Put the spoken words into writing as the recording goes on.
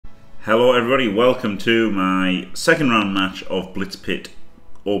Hello everybody, welcome to my second round match of Blitz Pit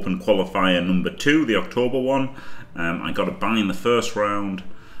Open Qualifier number 2, the October one. I got a bang in the first round,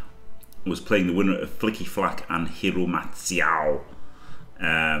 was playing the winner of Flicky Flack and Hiro Matsuo.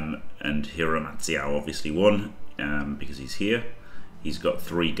 And Hiro Matsuo obviously won because he's here. He's got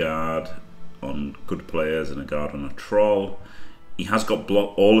 3 guard on good players and a guard on a troll. He has got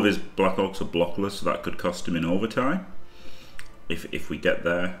all of his Black Orcs are blockless, so that could cost him in overtime if we get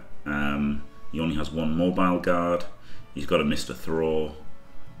there. He only has 1 mobile guard. He's got a Mr. Throw,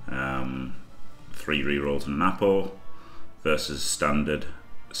 3 rerolls and an apple versus standard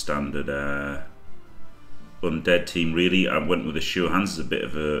Undead team. Really, I went with a Sure Hands as a bit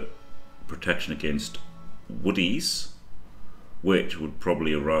of a protection against Woodies, which would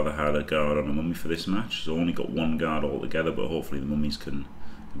probably have rather had a guard on a mummy for this match. So only got 1 guard altogether, but hopefully the mummies can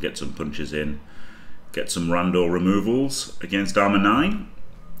get some punches in, get some rando removals against Armour 9.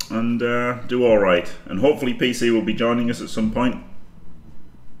 And do alright. And hopefully PC will be joining us at some point.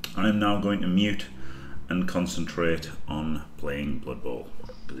 I am now going to mute and concentrate on playing Blood Bowl,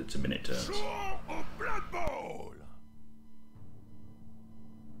 because it's a minute turns. Blood Bowl!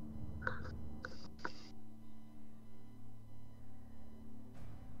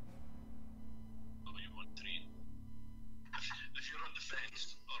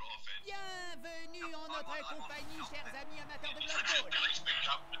 Bienvenue en notre compagnie, chers amis amateurs de Blood Bowl.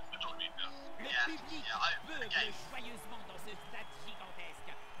 Le public beugle joyeusement dans ce stade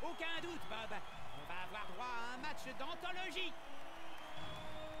gigantesque. Aucun doute, Bob, on va avoir droit à un match d'anthologie.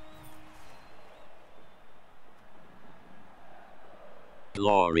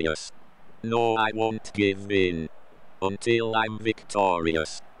 Glorious. No, I won't give in until I'm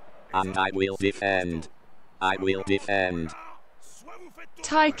victorious. And I will defend. I will defend.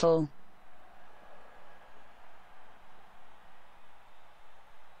 Title.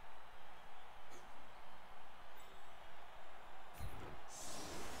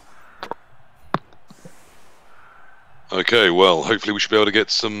 Okay, well, hopefully we should be able to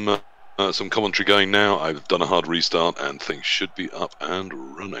get some commentary going now. I've done a hard restart and things should be up and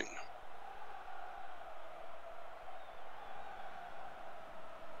running.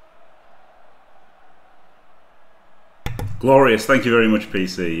 Glorious, thank you very much,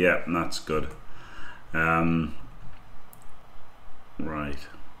 PC. Yeah, that's good. Right.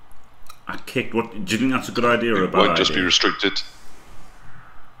 I kicked. What do you think that's a good idea or a bad idea? It won't just be restricted.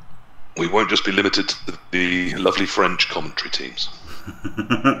 We won't just be limited to the lovely French commentary teams.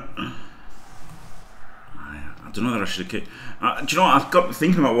 I don't know that I should have kicked. Do you know what? I've got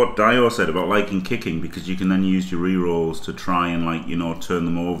thinking about what Dio said about liking kicking, because you can then use your rerolls to try and, like, you know, turn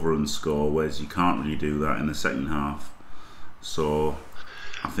them over and score, whereas you can't really do that in the second half. So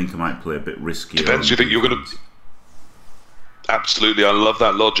I think I might play a bit riskier. Depends. You think you're going to? Absolutely, I love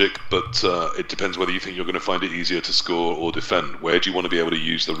that logic, but it depends whether you think you're going to find it easier to score or defend. Where do you want to be able to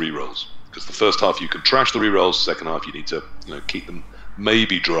use the rerolls? Because the first half you can trash the rerolls, second half you need to, you know, keep them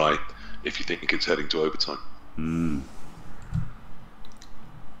maybe dry if you think it's heading to overtime.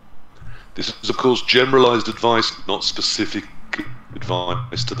 This is, of course, generalised advice, not specific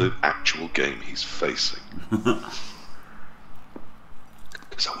advice to the actual game he's facing.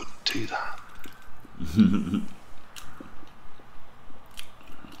 Because I wouldn't do that.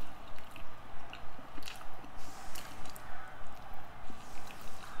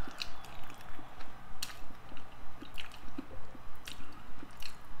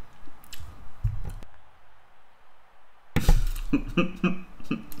 Le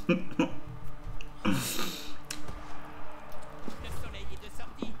soleil est de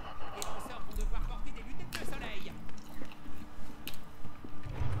sortie. Les lanceurs vont devoir porter des lunettes de soleil.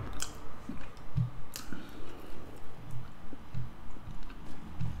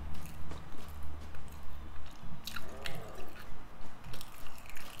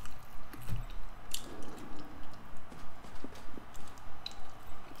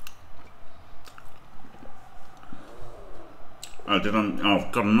 Oh, oh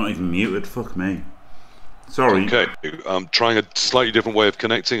God, I'm not even muted. Fuck me. Sorry. Okay, I'm trying a slightly different way of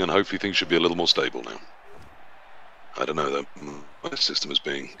connecting, and hopefully things should be a little more stable now. I don't know, though. My system is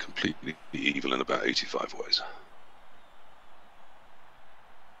being completely evil in about 85 ways.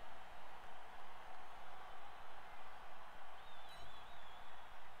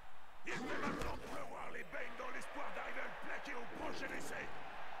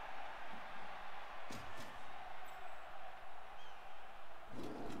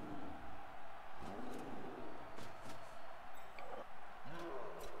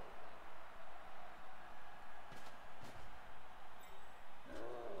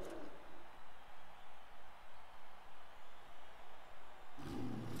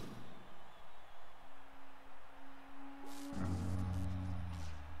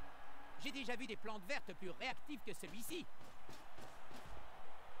 déjà vu des plantes vertes plus réactives que celui-ci.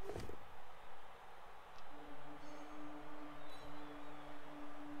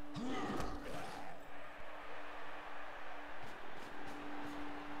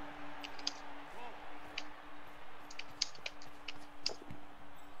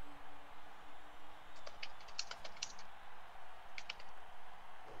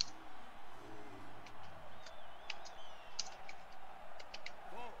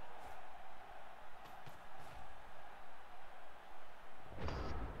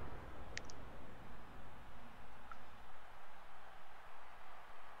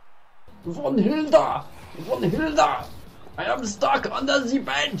 Von Hilda! Von Hilda! I am stuck under the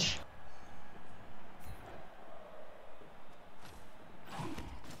bench!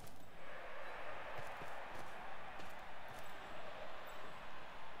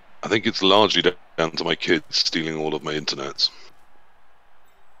 I think it's largely down to my kids stealing all of my internets.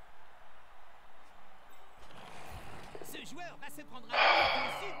 Ce joueur va se prendre un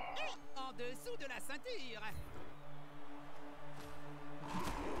dessus et en dessous de la ceinture.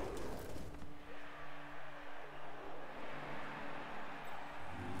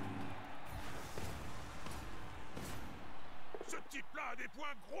 Ce type-là a des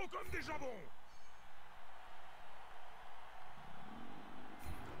poings gros comme des jambons.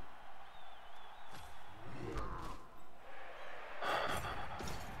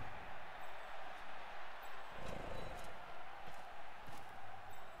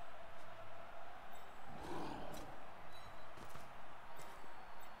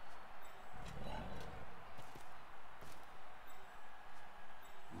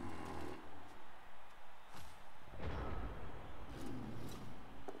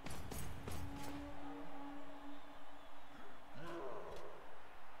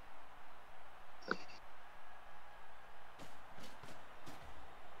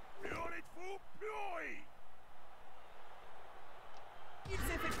 Il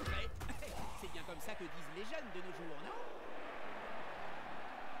s'est fait foudrer. C'est bien comme ça que disent les jeunes de nos jours, non?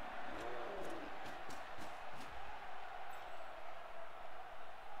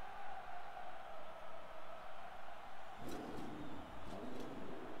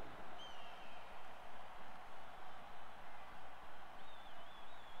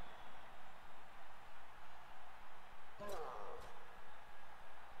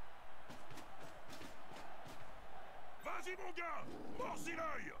 Vas-y mon gars, mords-y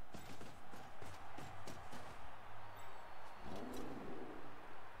l'œil.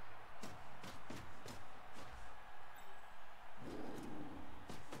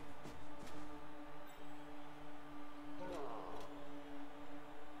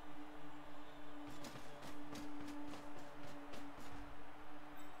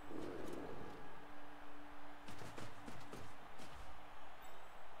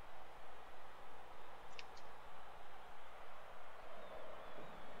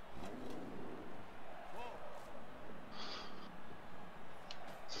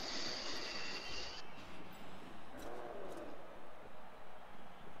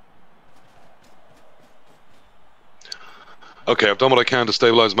 Okay, I've done what I can to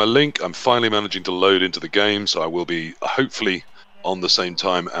stabilize my link. I'm finally managing to load into the game, so I will be hopefully on the same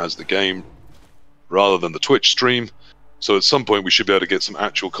time as the game rather than the Twitch stream. So at some point we should be able to get some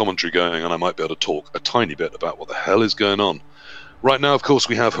actual commentary going, and I might be able to talk a tiny bit about what the hell is going on. Right now, of course,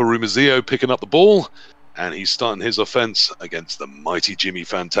 we have Harumazio picking up the ball, and he's starting his offense against the mighty Jimmy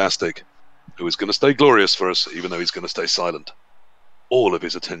Fantastic, who is going to stay glorious for us, even though he's going to stay silent. All of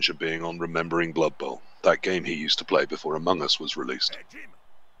his attention being on remembering Blood Bowl, that game he used to play before Among Us was released. Hey Jim,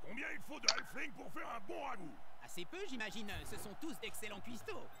 combien il faut de halflings pour faire un bon ragoût? Assez peu, j'imagine. Ce sont tous d'excellents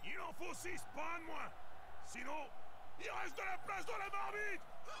cuistots. Il en faut 6, pas un de moins. Sinon, il reste de la place dans la marmite.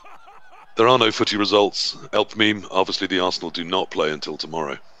 There are no footy results. Elf meme, obviously the Arsenal do not play until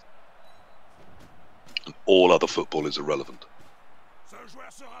tomorrow. And all other football is irrelevant. Ce joueur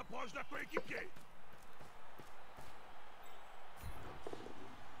se rapproche d'un coéquipier.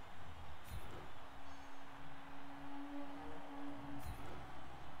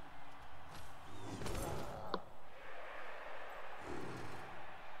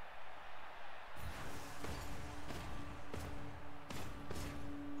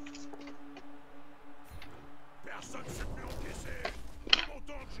 Personne ne s'est plus encaissé. De mon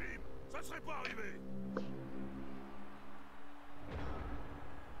temps, Jim, ça ne serait pas arrivé.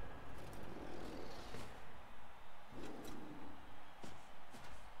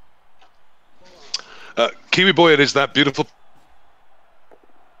 Kiwi Boy, it is that beautiful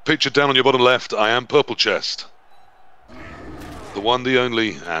picture down on your bottom left. I am Purplechest. The one, the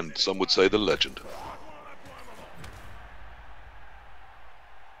only, and some would say the legend.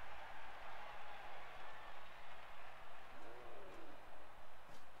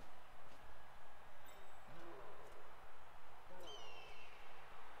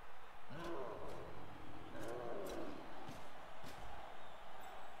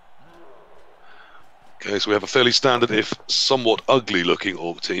 Okay, so we have a fairly standard, if somewhat ugly looking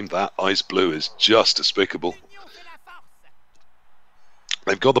Orc team. That ice blue is just despicable.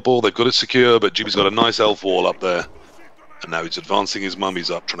 They've got the ball, they've got it secure, but Jimmy's got a nice elf wall up there. And now he's advancing his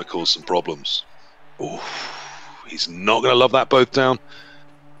mummies up, trying to cause some problems. Ooh, he's not going to love that both down.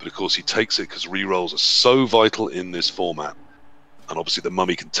 But of course he takes it because rerolls are so vital in this format. And obviously the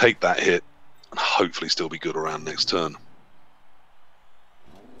mummy can take that hit and hopefully still be good around next turn.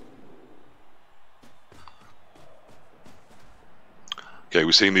 Okay,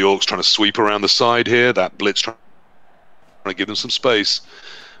 we're seeing the Orcs trying to sweep around the side here. That Blitz trying to give them some space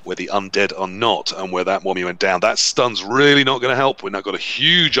where the Undead are not, and where that mummy went down. That stun's really not going to help. We've now got a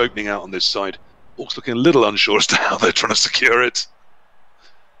huge opening out on this side. Orcs looking a little unsure as to how they're trying to secure it.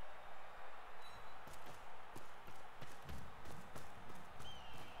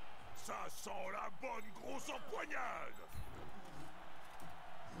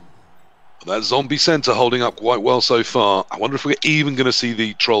 That zombie center holding up quite well so far. I wonder if we're even going to see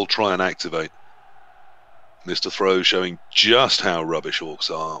the troll try and activate. Mr. Throw showing just how rubbish Orcs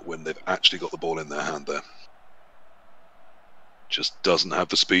are when they've actually got the ball in their hand there. Just doesn't have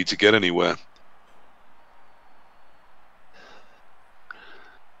the speed to get anywhere.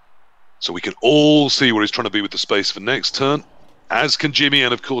 So we can all see where he's trying to be with the space for next turn, as can Jimmy,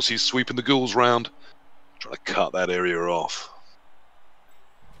 and of course he's sweeping the ghouls round, trying to cut that area off.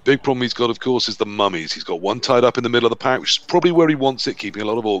 Big problem he's got, of course, is the mummies. He's got one tied up in the middle of the pack, which is probably where he wants it, keeping a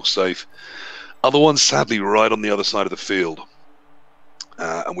lot of Orcs safe. Other one, sadly, right on the other side of the field.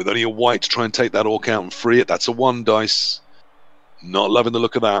 And with only a white to try and take that Orc out and free it, that's a 1 dice. Not loving the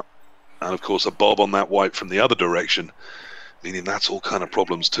look of that. And, of course, a bob on that white from the other direction, meaning that's all kind of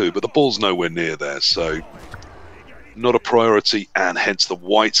problems too. But the ball's nowhere near there, so not a priority, and hence the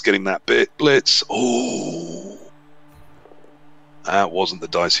white's getting that bit. Blitz. Oh, that wasn't the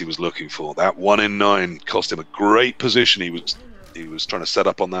dice he was looking for. That 1 in 9 cost him a great position. He was trying to set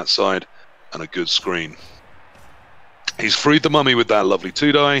up on that side, and a good screen. He's freed the mummy with that lovely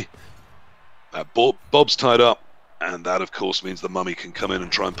 2 die. That Bob's tied up, and that of course means the mummy can come in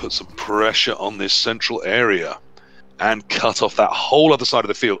and try and put some pressure on this central area and cut off that whole other side of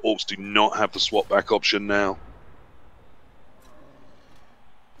the field. Orcs do not have the swap back option now.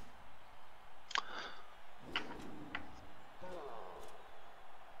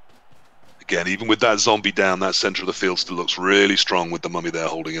 Again, even with that zombie down, that center of the field still looks really strong with the mummy there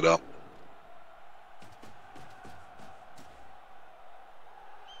holding it up.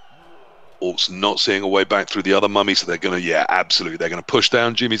 Orcs not seeing a way back through the other mummy, so they're going to, yeah, absolutely, they're going to push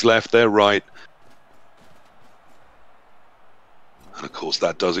down Jimmy's left, their right. And of course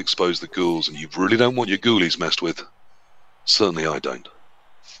that does expose the ghouls, and you really don't want your ghoulies messed with. Certainly I don't.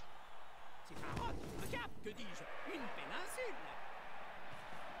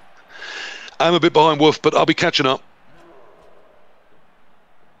 I'm a bit behind Wolf, but I'll be catching up.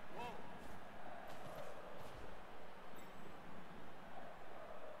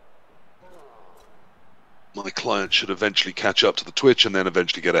 My client should eventually catch up to the Twitch and then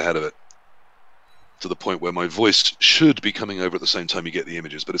eventually get ahead of it, to the point where my voice should be coming over at the same time you get the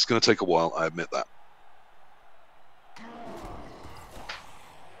images, but it's going to take a while, I admit that.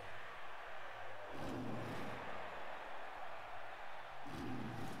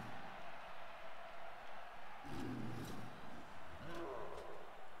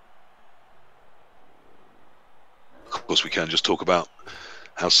 Of course, we can just talk about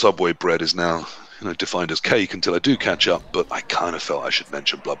how Subway bread is now, you know, defined as cake until I do catch up, but I kind of felt I should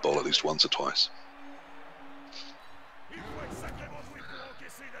mention Blood Bowl at least once or twice.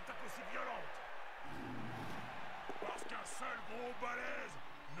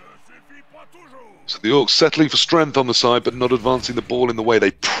 So the Orcs settling for strength on the side, but not advancing the ball in the way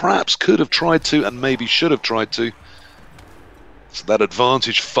they perhaps could have tried to, and maybe should have tried to. So that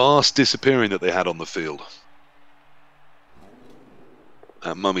advantage fast disappearing that they had on the field.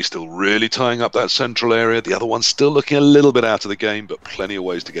 That mummy still really tying up that central area. The other one's still looking a little bit out of the game, but plenty of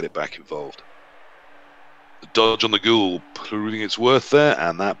ways to get it back involved. The dodge on the ghoul proving its worth there,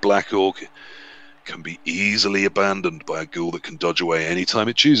 and that black orc can be easily abandoned by a ghoul that can dodge away anytime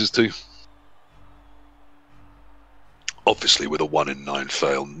it chooses to. Obviously with a 1 in 9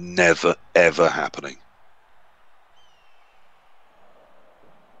 fail, never ever happening.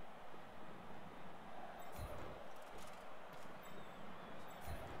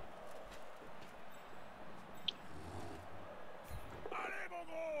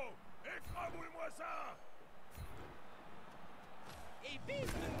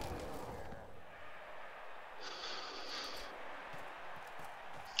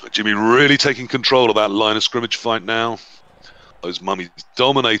 Jimmy really taking control of that line of scrimmage fight now. Those mummies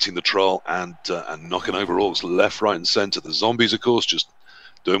dominating the troll and knocking over orcs left, right, and centre. The zombies, of course, just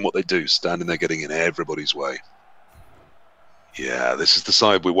doing what they do, standing there getting in everybody's way. Yeah, this is the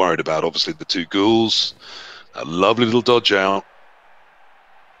side we're worried about. Obviously, the two ghouls. A lovely little dodge out.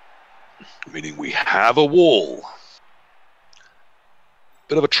 Meaning we have a wall.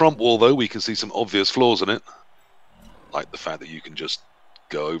 Bit of a Trump wall, though. We can see some obvious flaws in it. Like the fact that you can just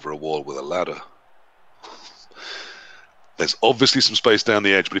go over a wall with a ladder. There's obviously some space down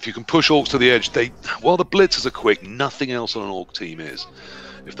the edge, but if you can push orcs to the edge, while the blitzers are quick, nothing else on an orc team is.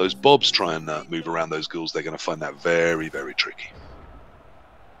 If those bobs try and move around those ghouls, they're going to find that very, very tricky.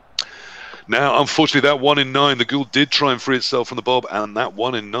 Now, unfortunately, that 1 in 9, the ghoul did try and free itself from the bob, and that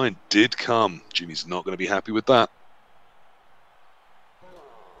 1 in 9 did come. Jimmy's not going to be happy with that.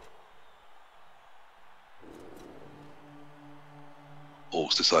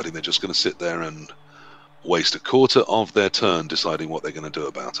 Orcs deciding they're just going to sit there and waste a quarter of their turn deciding what they're going to do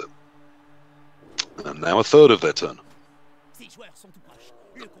about it. And now a third of their turn.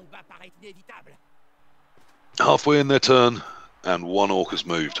 Halfway in their turn, and one orc has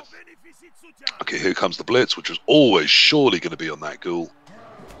moved. Okay, here comes the blitz, which was always surely going to be on that ghoul.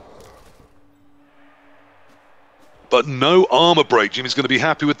 But no armor break. Jimmy's going to be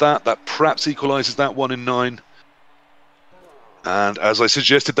happy with that. That perhaps equalizes that 1 in 9. And as I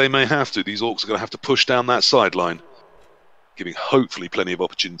suggested, they may have to. These orcs are going to have to push down that sideline, giving hopefully plenty of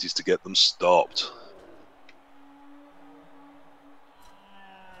opportunities to get them stopped.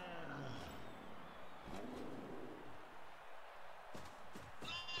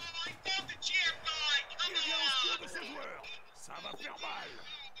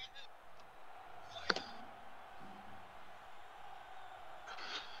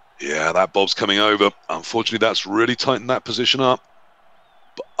 Yeah, that bob's coming over. Unfortunately, that's really tightened that position up.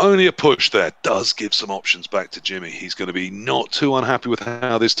 But only a push there does give some options back to Jimmy. He's going to be not too unhappy with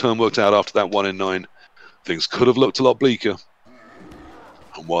how this turn worked out after that 1 in 9. Things could have looked a lot bleaker.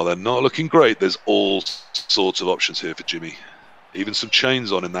 And while they're not looking great, there's all sorts of options here for Jimmy. Even some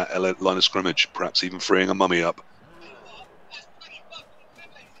chains on in that line of scrimmage, perhaps even freeing a mummy up.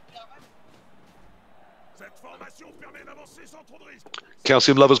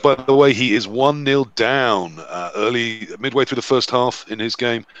 Calcium Lovers, by the way, he is 1-0 down midway through the first half in his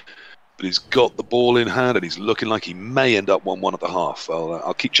game. But he's got the ball in hand and he's looking like he may end up 1-1 at the half.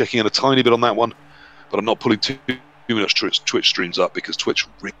 I'll keep checking in a tiny bit on that one, but I'm not pulling too much Twitch streams up because Twitch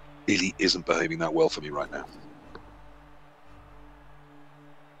really isn't behaving that well for me right now.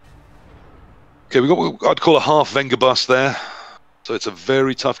 Okay, we've got what I'd call a half Wenger bus there. So it's a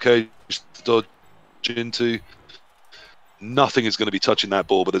very tough cage to dodge into. Nothing is going to be touching that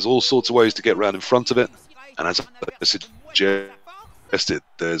ball, but there's all sorts of ways to get around in front of it. And as I suggested,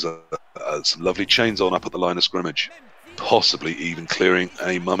 there's some lovely chains on up at the line of scrimmage, possibly even clearing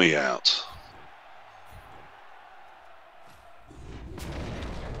a mummy out.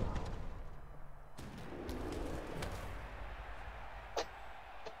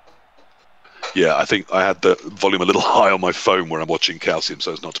 Yeah, I think I had the volume a little high on my phone where I'm watching Calcium,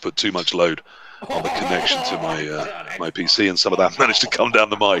 so as not to put too much load on the connection to my PC, and some of that managed to come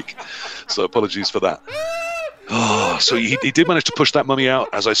down the mic. So apologies for that. Oh, so he did manage to push that mummy out,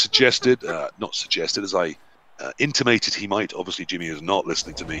 as I suggested. Not suggested, as I intimated he might. Obviously, Jimmy is not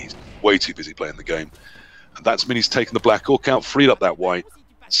listening to me. He's way too busy playing the game. And that's mean he's taken the black orc out, freed up that white.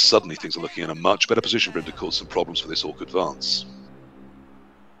 Suddenly things are looking in a much better position for him to cause some problems for this orc advance.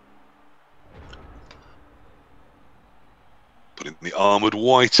 Putting the armoured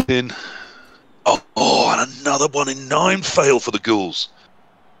white in. Oh, and another 1 in 9 fail for the ghouls.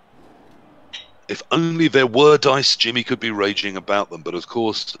 If only there were dice, Jimmy could be raging about them. But of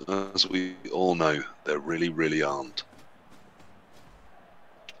course, as we all know, there really, really aren't.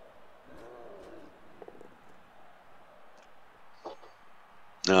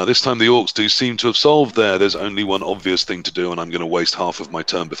 Now, this time the orcs do seem to have solved there's only one obvious thing to do, and I'm going to waste half of my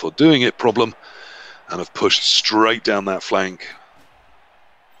turn before doing it problem. And have pushed straight down that flank.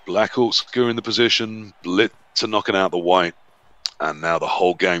 Black Orcs securing the position, Blitz are knocking out the white, and now the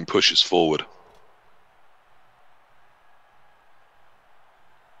whole gang pushes forward.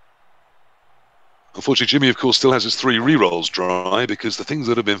 Unfortunately, Jimmy, of course, still has his 3 rerolls dry because the things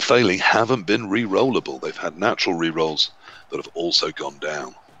that have been failing haven't been rerollable. They've had natural rerolls that have also gone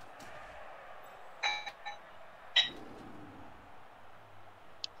down.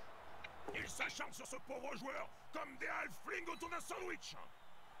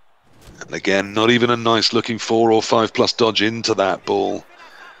 And again, not even a nice looking 4 or 5+ dodge into that ball.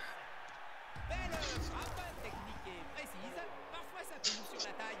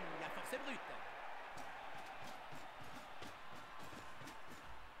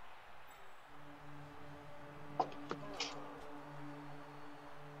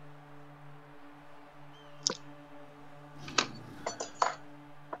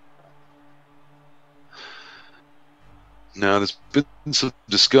 Now, there's been some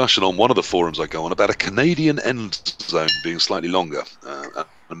discussion on one of the forums I go on about a Canadian end zone being slightly longer,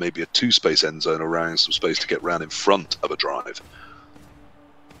 and maybe a 2-space end zone allowing some space to get round in front of a drive.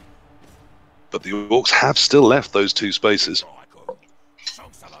 But the Orcs have still left those 2 spaces.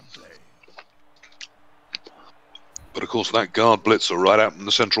 But of course, that guard blitzer right out in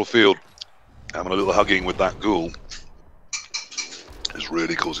the central field, having a little hugging with that ghoul, is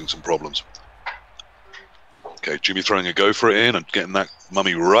really causing some problems. Okay, Jimmy throwing a go for it in and getting that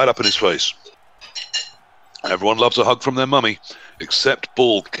mummy right up in his face. Everyone loves a hug from their mummy, except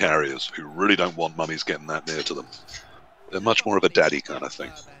ball carriers, who really don't want mummies getting that near to them. They're much more of a daddy kind of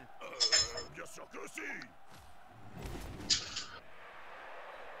thing.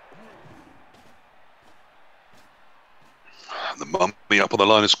 The mummy up on the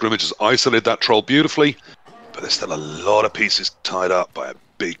line of scrimmage has isolated that troll beautifully, but there's still a lot of pieces tied up by a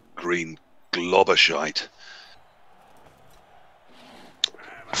big green glob of shite.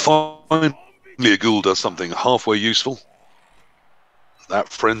 Finally, a ghoul does something halfway useful. That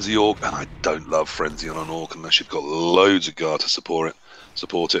Frenzy Orc, and I don't love Frenzy on an Orc unless you've got loads of guard to support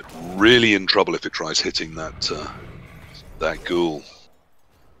it. Really in trouble if it tries hitting that that ghoul.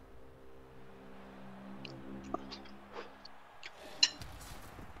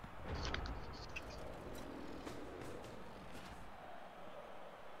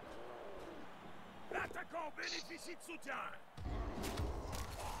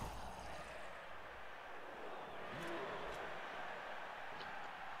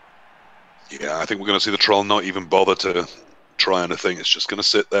 Yeah, I think we're going to see the troll not even bother to try anything. It's just going to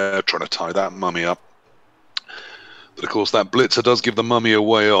sit there trying to tie that mummy up. But of course that blitzer does give the mummy a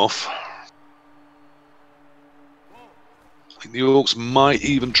way off. I think the Orcs might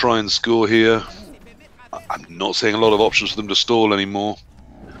even try and score here. I'm not seeing a lot of options for them to stall anymore.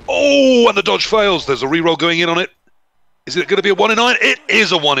 Oh, and the dodge fails. There's a reroll going in on it. Is it going to be a 1 in 9? It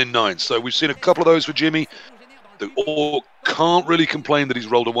is a 1 in 9. So we've seen a couple of those for Jimmy. The Orc can't really complain that he's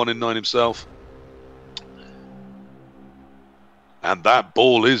rolled a 1 in 9 himself. And that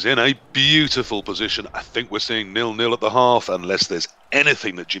ball is in a beautiful position. I think we're seeing 0-0 at the half, unless there's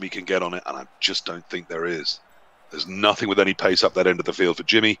anything that Jimmy can get on it, and I just don't think there is. There's nothing with any pace up that end of the field for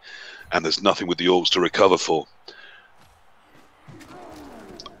Jimmy, and there's nothing with the Orcs to recover for.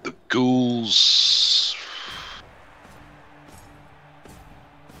 The ghouls...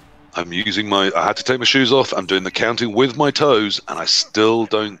 I had to take my shoes off. I'm doing the counting with my toes, and I still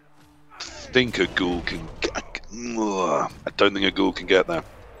don't think a ghoul can... I don't think a ghoul can get there.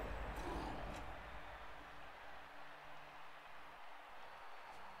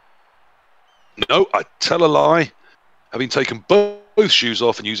 No, I tell a lie. Having taken both shoes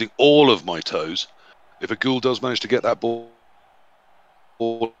off and using all of my toes, if a ghoul does manage to get that ball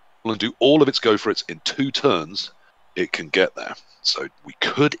and do all of its go for it in 2 turns, it can get there. So we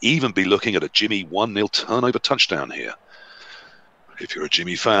could even be looking at a Jimmy 1-0 turnover touchdown here. If you're a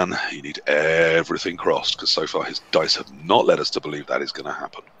Jimmy fan, you need everything crossed, because so far his dice have not led us to believe that is going to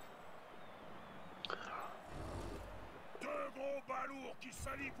happen.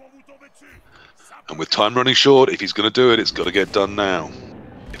 And with time running short, if he's going to do it, it's got to get done now.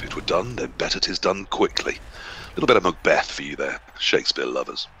 If it were done, then better 'tis done quickly. A little bit of Macbeth for you there, Shakespeare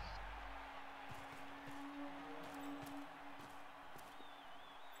lovers.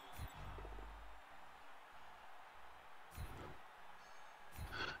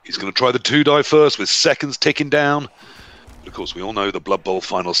 He's going to try the 2-die first with seconds ticking down. But of course, we all know the Blood Bowl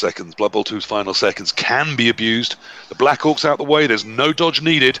final seconds. Blood Bowl 2's final seconds can be abused. The Black Orcs out the way. There's no dodge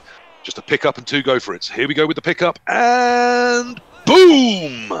needed. Just a pick up and 2 go for it. Here we go with the pick up. And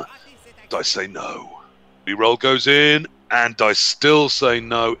boom! Dice say no. Reroll goes in. And dice still say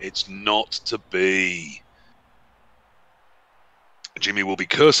no. It's not to be. Jimmy will be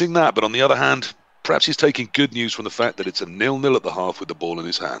cursing that. But on the other hand... perhaps he's taking good news from the fact that it's a 0-0 at the half with the ball in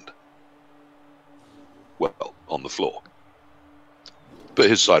his hand. Well, on the floor. But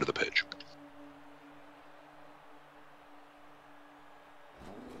his side of the pitch.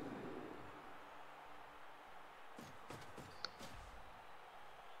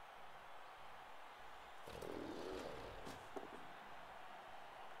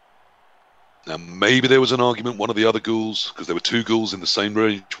 Now, maybe there was an argument, one of the other ghouls, because there were 2 ghouls in the same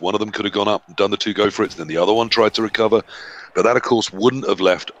range, one of them could have gone up and done the 2 go for it, then the other one tried to recover. But that, of course, wouldn't have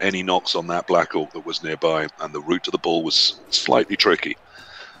left any knocks on that Black Orc that was nearby, and the route to the ball was slightly tricky.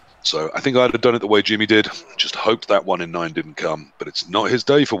 So I think I'd have done it the way Jimmy did, just hoped that 1 in 9 didn't come. But it's not his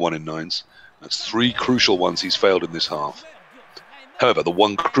day for 1 in 9s. That's 3 crucial ones he's failed in this half. However, the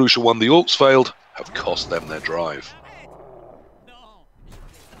 1 crucial one the Orcs failed have cost them their drive.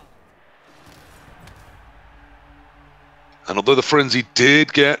 And although the Frenzy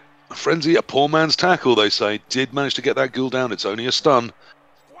did get... Frenzy, a poor man's tackle, they say, did manage to get that ghoul down. It's only a stun.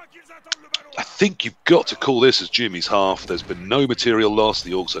 I think you've got to call this as Jimmy's half. There's been no material loss.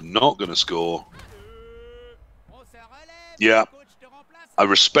 The Orcs are not going to score. Yeah, I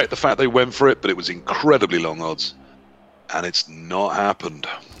respect the fact they went for it, but it was incredibly long odds. And it's not happened.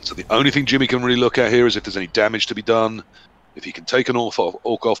 So the only thing Jimmy can really look at here is if there's any damage to be done. If he can take an Orc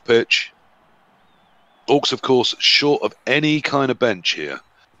off pitch. Orcs, of course, short of any kind of bench here.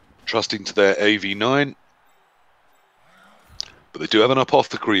 Trusting to their AV9. But they do have an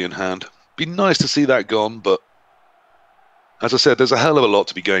Apothecary in hand. Be nice to see that gone, but as I said, there's a hell of a lot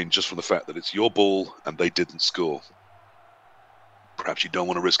to be gained just from the fact that it's your ball and they didn't score. Perhaps you don't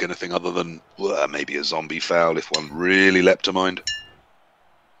want to risk anything other than maybe a zombie foul if one really leapt to mind.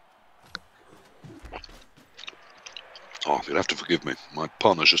 Oh, you'll have to forgive me. My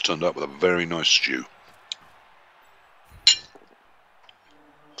partner's just turned up with a very nice stew.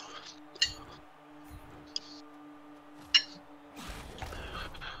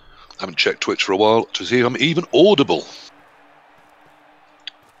 I haven't checked Twitch for a while to see if I'm even audible.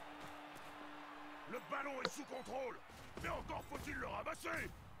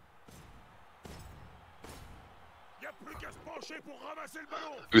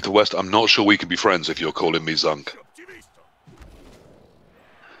 Uther West, I'm not sure we can be friends if you're calling me Zunk.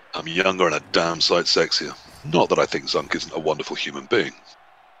 I'm younger and a damn sight sexier. Not that I think Zunk isn't a wonderful human being.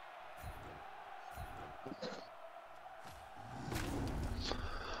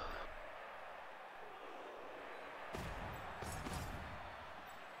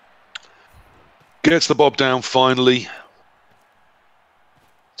 Gets the bob down finally.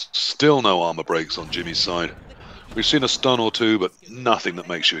 Still no armor breaks on Jimmy's side. We've seen a stun or two, but nothing that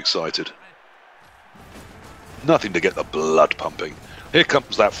makes you excited. Nothing to get the blood pumping. Here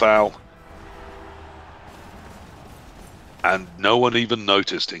comes that foul. And no one even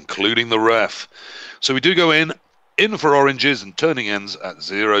noticed, including the ref. So we do go in for oranges and turning ends at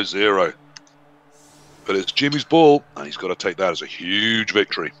 0-0. But it's Jimmy's ball, and he's got to take that as a huge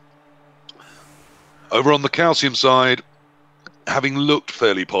victory. Over on the Calcium side, having looked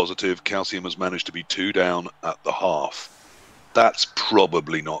fairly positive, Calcium has managed to be 2 down at the half. That's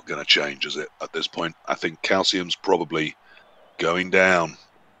probably not going to change, is it, at this point? I think Calcium's probably going down.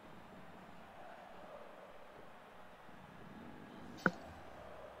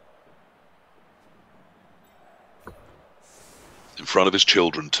 In front of his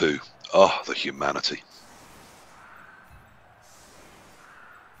children, too. Oh, the humanity.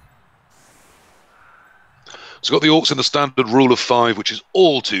 So got the Orcs in the standard rule of 5, which is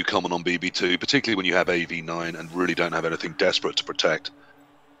all too common on BB2, particularly when you have AV9 and really don't have anything desperate to protect.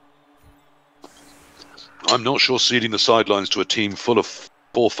 I'm not sure ceding the sidelines to a team full of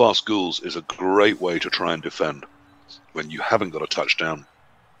 4 fast ghouls is a great way to try and defend when you haven't got a touchdown.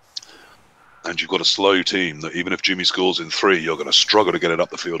 And you've got a slow team that even if Jimmy scores in 3, you're going to struggle to get it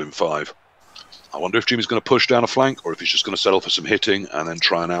up the field in 5. I wonder if Jimmy's going to push down a flank or if he's just going to settle for some hitting and then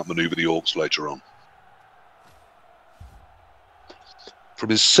try and outmaneuver the Orcs later on. From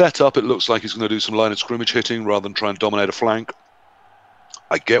his setup, it looks like he's going to do some line of scrimmage hitting rather than try and dominate a flank.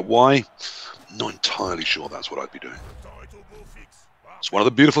 I get why. Not entirely sure that's what I'd be doing. It's one of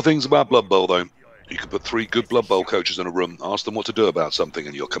the beautiful things about Blood Bowl, though. You can put 3 good Blood Bowl coaches in a room, ask them what to do about something,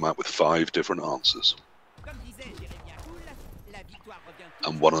 and you'll come out with 5 different answers.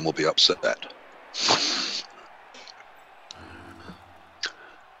 And one of them will be upset.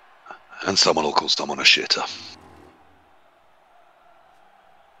 And someone will call someone a shitter.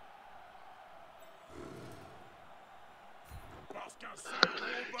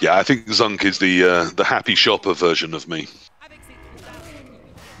 Yeah, I think Zunk is the happy shopper version of me.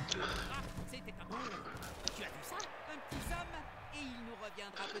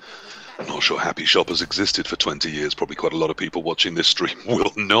 I'm not sure happy shoppers existed for 20 years. Probably quite a lot of people watching this stream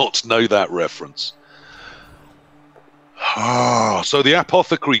will not know that reference. So the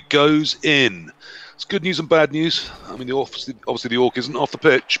Apothecary goes in. It's good news and bad news. I mean, obviously the Orc isn't off the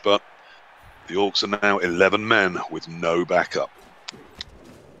pitch, but the Orcs are now 11 men with no backup.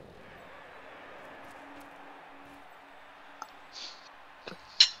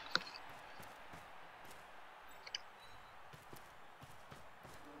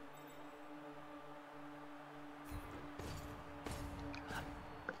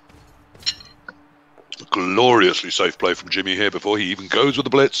 Gloriously safe play from Jimmy here before he even goes with the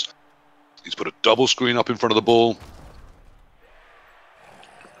Blitz. He's put a double screen up in front of the ball.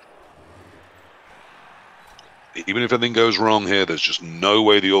 Even if anything goes wrong here, there's just no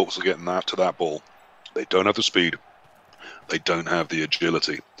way the Orcs are getting that to that ball. They don't have the speed. They don't have the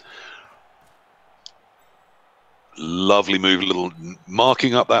agility. Lovely move, little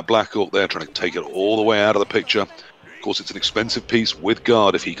marking up that Black Orc there, trying to take it all the way out of the picture. Of course, it's an expensive piece with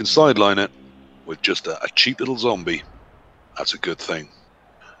guard. If he can sideline it with just a cheap little zombie, that's a good thing.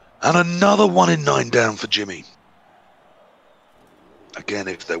 And another 1 in 9 down for Jimmy. Again,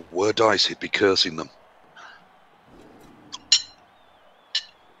 if there were dice, he'd be cursing them.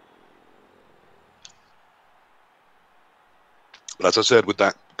 But as I said, with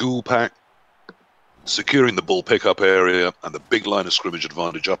that ghoul pack, securing the bull pickup area and the big line of scrimmage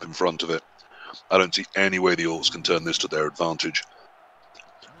advantage up in front of it, I don't see any way the Orcs can turn this to their advantage.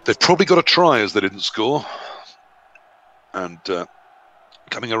 They've probably got to try as they didn't score. And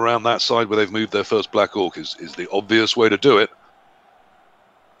coming around that side where they've moved their first Black Orc is the obvious way to do it.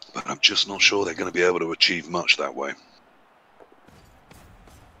 But I'm just not sure they're going to be able to achieve much that way.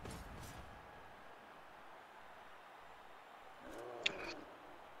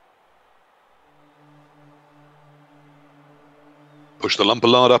 Push the lump of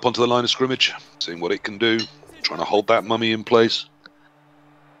lard up onto the line of scrimmage, seeing what it can do, trying to hold that mummy in place.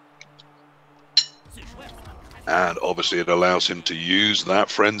 And obviously it allows him to use that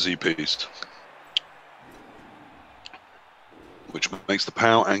frenzy piece, which makes the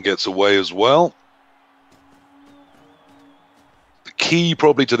POW and gets away as well. The key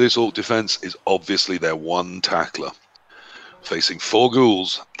probably to this Orc defense is obviously their one tackler. Facing 4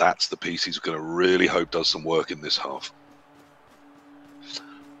 ghouls, that's the piece he's going to really hope does some work in this half.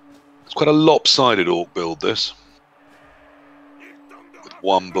 It's quite a lopsided Orc build, this. With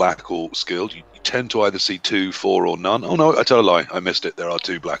 1 Black Orc skilled, you tend to either see 2, 4, or none. Oh no, I tell a lie, I missed it. There are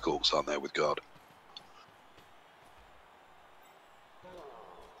 2 Black Orcs, aren't there, with guard.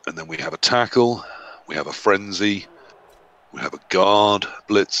 And then we have a tackle, we have a frenzy, we have a guard,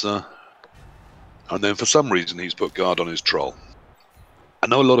 blitzer, and then for some reason he's put guard on his troll. I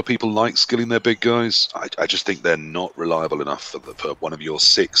know a lot of people like skilling their big guys. I just think they're not reliable enough for one of your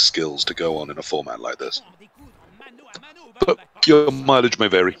 6 skills to go on in a format like this. But your mileage may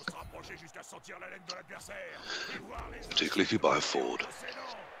vary, particularly if you buy a Ford.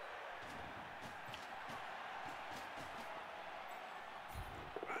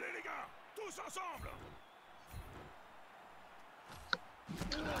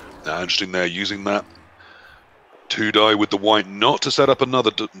 Now, interesting there, using that 2 die with the white, not to set up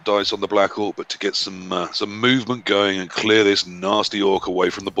another dice on the Black Orc, but to get some movement going and clear this nasty Orc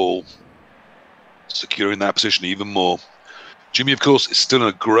away from the ball, securing that position even more. Jimmy, of course, is still in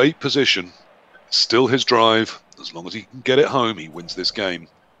a great position. It's still his drive. As long as he can get it home, he wins this game.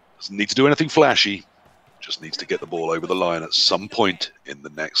 Doesn't need to do anything flashy. Just needs to get the ball over the line at some point in the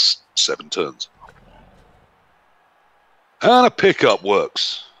next 7 turns. And a pickup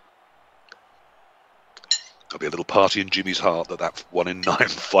works. There'll be a little party in Jimmy's heart that 1 in 9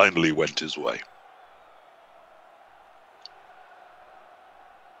 finally went his way.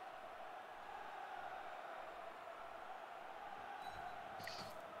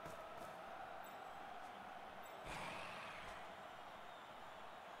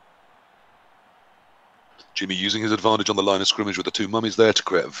 Jimmy using his advantage on the line of scrimmage with the 2 mummies there to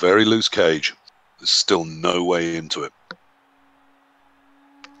create a very loose cage. There's still no way into it.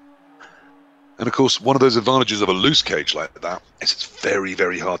 And of course, one of those advantages of a loose cage like that is it's very,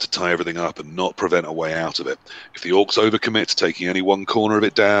 very hard to tie everything up and not prevent a way out of it. If the Orcs overcommit to taking any one corner of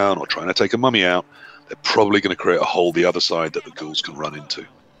it down or trying to take a mummy out, they're probably going to create a hole the other side that the ghouls can run into.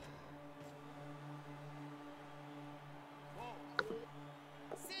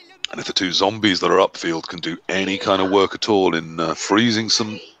 And if the 2 zombies that are upfield can do any kind of work at all in freezing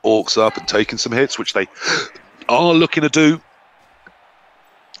some Orcs up and taking some hits, which they are looking to do,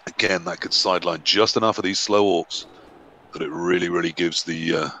 again, that could sideline just enough of these slow Orcs that it really, really gives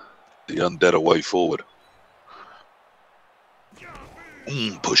the Undead a way forward.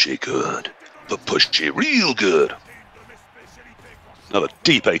 Push it good, but push it real good. Another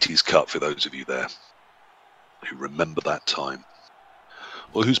deep 80s cut for those of you there who remember that time,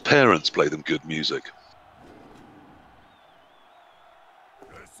 or whose parents play them good music.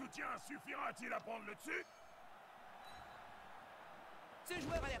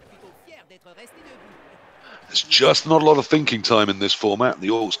 There's just not a lot of thinking time in this format. The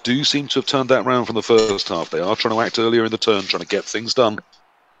Orcs do seem to have turned that round from the first half. They are trying to act earlier in the turn, trying to get things done.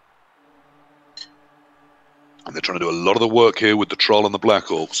 And they're trying to do a lot of the work here with the Troll and the Black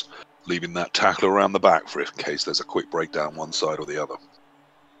Orcs, leaving that tackle around the back for in case there's a quick breakdown one side or the other.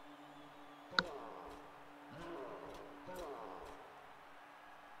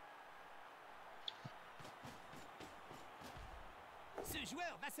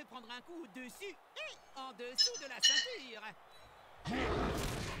 Se prendre un coup au-dessus et en dessous de la ceinture.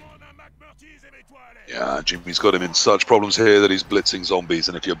 Yeah, Jimmy's got him in such problems here that he's blitzing zombies,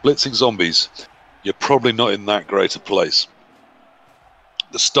 and if you're blitzing zombies, you're probably not in that great a place.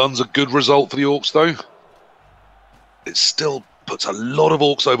 The stun's a good result for the Orcs, though. It still puts a lot of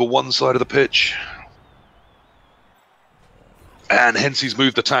Orcs over one side of the pitch. And hence he's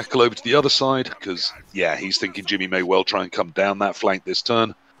moved the tackle over to the other side, because, yeah, he's thinking Jimmy may well try and come down that flank this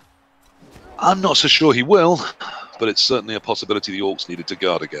turn. I'm not so sure he will, but it's certainly a possibility the Orcs needed to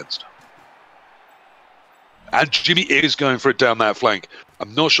guard against. And Jimmy is going for it down that flank.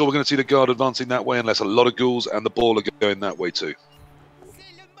 I'm not sure we're going to see the guard advancing that way unless a lot of ghouls and the ball are going that way too.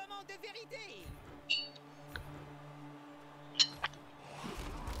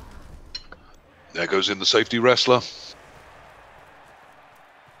 There goes in the safety wrestler.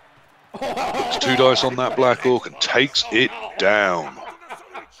 Puts 2 dice on that Black Orc and takes it down.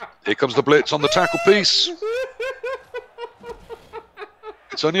 Here comes the Blitz on the tackle piece.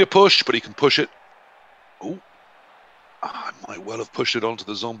 It's only a push, but he can push it. Oh, I might well have pushed it onto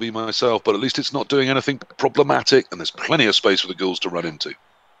the zombie myself, but at least it's not doing anything problematic, and there's plenty of space for the ghouls to run into.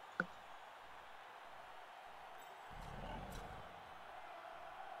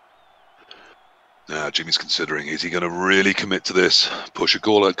 Now Jimmy's considering, is he going to really commit to this? Push a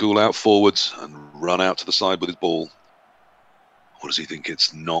ghoul out forwards and run out to the side with his ball? Or does he think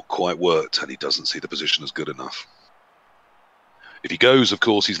it's not quite worked and he doesn't see the position as good enough? If he goes, of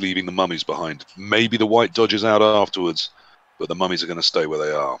course, he's leaving the mummies behind. Maybe the white dodges out afterwards, but the mummies are going to stay where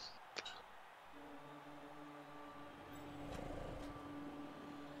they are.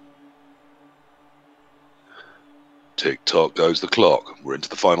 Tick-tock goes the clock. We're into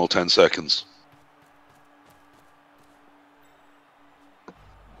the final 10 seconds.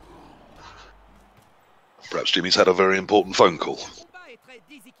 Perhaps Jimmy's had a very important phone call.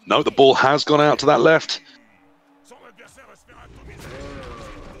 No, the ball has gone out to that left.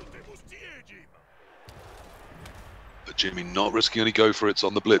 But Jimmy not risking any go for it's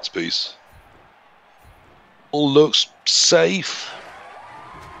on the blitz piece. All looks safe.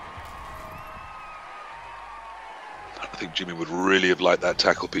 I think Jimmy would really have liked that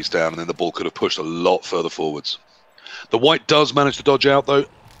tackle piece down, and then the ball could have pushed a lot further forwards. The white does manage to dodge out, though.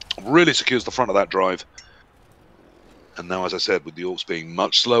 Really secures the front of that drive. And now, as I said, with the Orcs being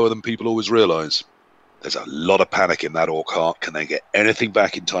much slower than people always realise, there's a lot of panic in that Orc heart. Can they get anything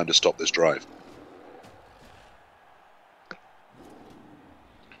back in time to stop this drive?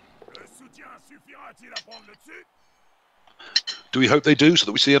 Do we hope they do, so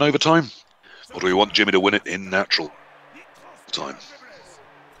that we see an overtime? Or do we want Jimmy to win it in natural time?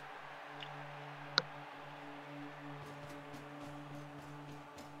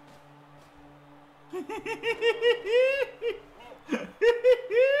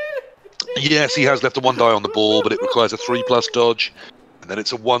 Yes, he has left a 1 die on the ball, but it requires a 3+ dodge, and then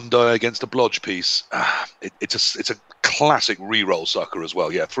it's a 1 die against a blodge piece. It's a classic re-roll sucker as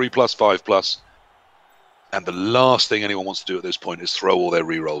well. Yeah, 3+, 5+, and the last thing anyone wants to do at this point is throw all their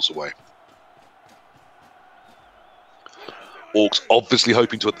re-rolls away. Orcs obviously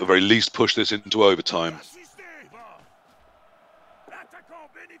hoping to at the very least push this into overtime.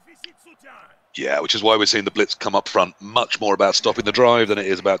 Yeah, which is why we're seeing the Blitz come up front. Much more about stopping the drive than it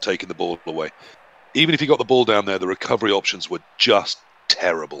is about taking the ball away. Even if he got the ball down there, the recovery options were just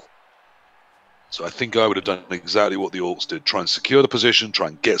terrible. So I think I would have done exactly what the Orcs did. Try and secure the position, try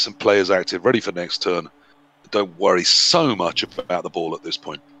and get some players active, ready for next turn. Don't worry so much about the ball at this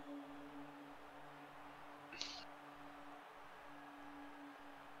point.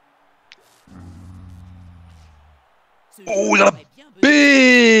 Oh, we got a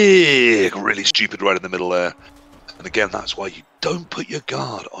big, really stupid right in the middle there. And again, that's why you don't put your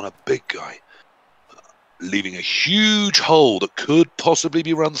guard on a big guy. Leaving a huge hole that could possibly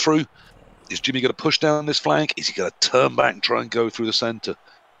be run through. Is Jimmy going to push down this flank? Is he going to turn back and try and go through the centre?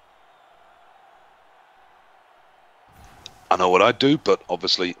 I know what I'd do, but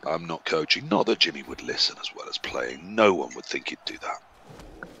obviously I'm not coaching. Not that Jimmy would listen as well as playing. No one would think he'd do that.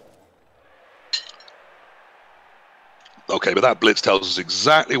 Okay, but that Blitz tells us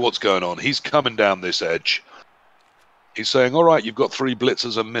exactly what's going on. He's coming down this edge. He's saying, all right, you've got 3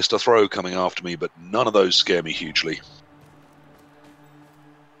 blitzers and Mr. Throw coming after me, but none of those scare me hugely.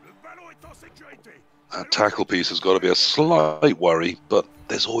 That tackle piece has got to be a slight worry, but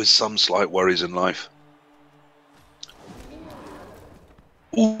there's always some slight worries in life.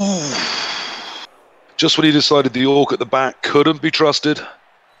 Ooh. Just when he decided the Orc at the back couldn't be trusted.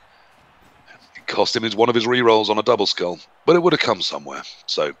 It cost him one of his re-rolls on a double skull, but it would have come somewhere.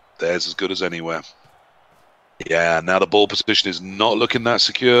 So there's as good as anywhere. Yeah, now the ball position is not looking that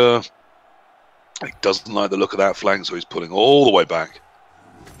secure. He doesn't like the look of that flank, so he's pulling all the way back.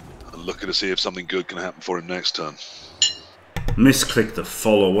 And looking to see if something good can happen for him next turn. Misclick the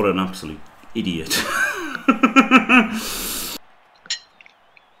follow. What an absolute idiot.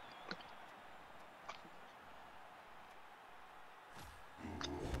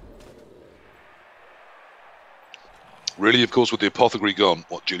 Really, of course, with the Apothecary gone,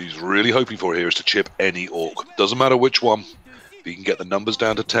 what Judy's really hoping for here is to chip any Orc. Doesn't matter which one. If he can get the numbers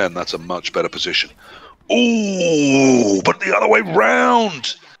down to 10, that's a much better position. Ooh, but the other way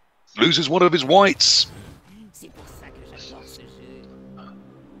round! Loses one of his whites.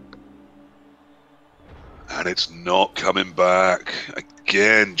 And it's not coming back.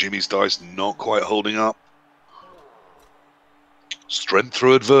 Again, Jimmy's dice not quite holding up. Strength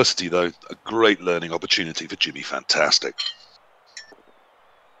through adversity, though. A great learning opportunity for Jimmy. Fantastic.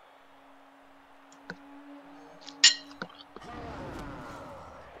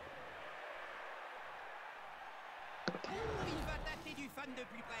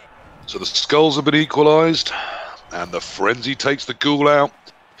 So the skulls have been equalised, and the frenzy takes the ghoul out.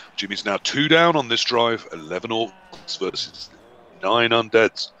 Jimmy's now 2 down on this drive. 11 Orcs versus 9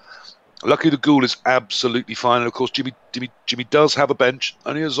 Undeads. Luckily, the ghoul is absolutely fine, and of course, Jimmy does have a bench,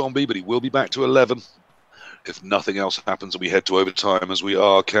 only a zombie, but he will be back to 11 if nothing else happens and we head to overtime, as we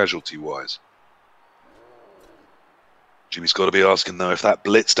are casualty-wise. Jimmy's got to be asking, though, if that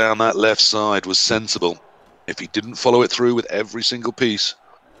blitz down that left side was sensible. If he didn't follow it through with every single piece,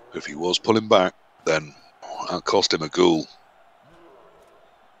 if he was pulling back, then that cost him a ghoul.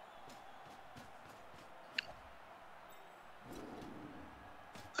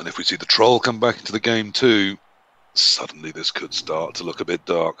 And if we see the troll come back into the game too, suddenly this could start to look a bit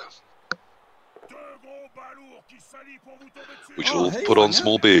dark. We should all put on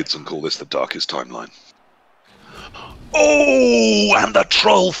small beards and call this the darkest timeline. Oh, and the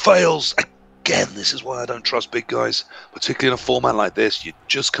troll fails! Again, this is why I don't trust big guys, particularly in a format like this. You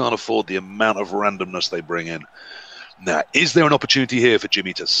just can't afford the amount of randomness they bring in. Now, is there an opportunity here for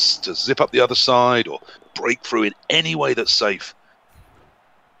Jimmy to zip up the other side or break through in any way that's safe?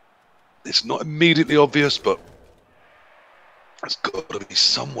 It's not immediately obvious, but there's got to be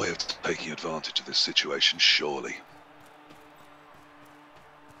some way of taking advantage of this situation, surely.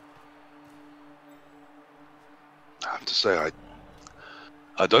 I have to say,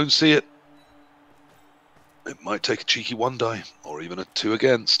 I don't see it. It might take a cheeky 1 die, or even a 2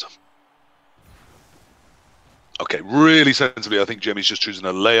 against. Okay, really sensibly, I think Jimmy's just choosing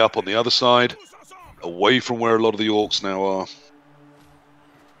a layup on the other side, away from where a lot of the Orcs now are.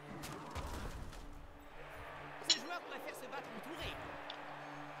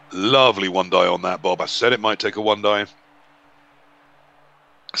 Lovely 1 die on that, Bob. I said it might take a 1 die.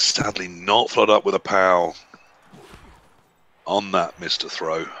 Sadly not followed up with a POW on that Mr.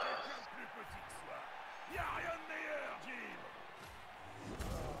 Throw.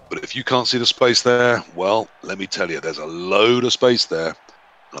 But if you can't see the space there, well, let me tell you, there's a load of space there.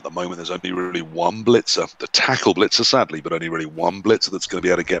 And at the moment, there's only really 1 blitzer, the tackle blitzer, sadly, but only really 1 blitzer that's going to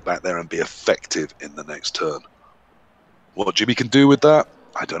be able to get back there and be effective in the next turn. What Jimmy can do with that,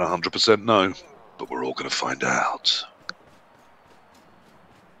 I don't 100% know, but we're all going to find out.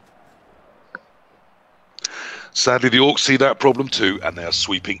 Sadly, the Orcs see that problem too, and they are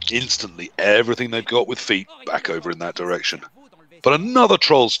sweeping instantly everything they've got with feet back over in that direction. But another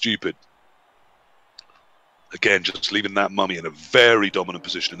troll stupid. Again, just leaving that mummy in a very dominant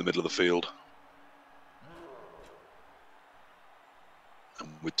position in the middle of the field. And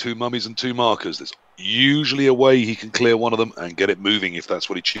with 2 mummies and 2 markers, there's usually a way he can clear one of them and get it moving if that's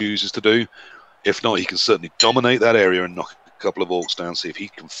what he chooses to do. If not, he can certainly dominate that area and knock a couple of Orcs down, see if he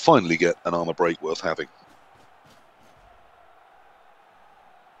can finally get an armor break worth having.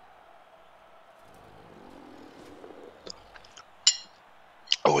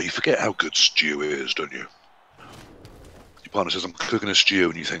 Oh, you forget how good stew is, don't you? Your partner says, I'm cooking a stew,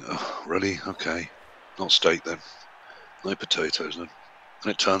 and you think, oh, really? Okay. Not steak, then. No potatoes, then.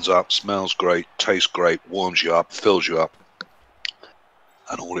 And it turns up, smells great, tastes great, warms you up, fills you up.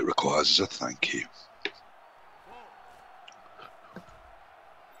 And all it requires is a thank you.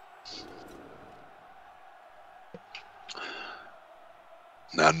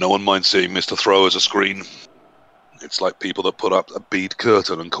 Now, no one minds seeing Mr. Throw as a screen. It's like people that put up a bead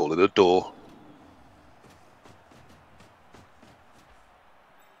curtain and call it a door.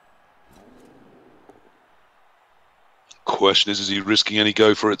 Question is he risking any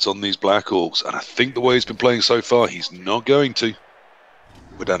go for it's on these Black Orcs? And I think the way he's been playing so far, he's not going to.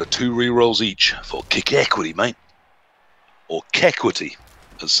 We're down to 2 rerolls each for kick equity, mate. Or kequity,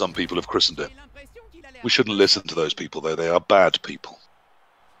 as some people have christened it. We shouldn't listen to those people, though. They are bad people.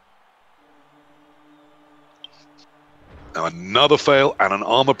 Now another fail and an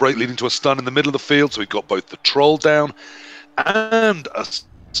armor break leading to a stun in the middle of the field. So we've got both the troll down and a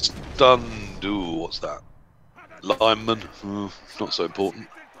stunned. Ooh, what's that? Lineman. Not so important.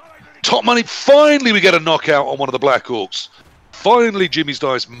 Top money. Finally, we get a knockout on one of the Black Orcs. Finally, Jimmy's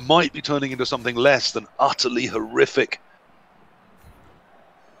dice might be turning into something less than utterly horrific.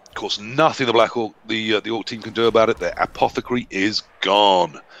 Of course, nothing the Orc team can do about it. Their apothecary is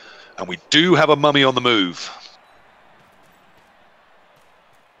gone. And we do have a mummy on the move.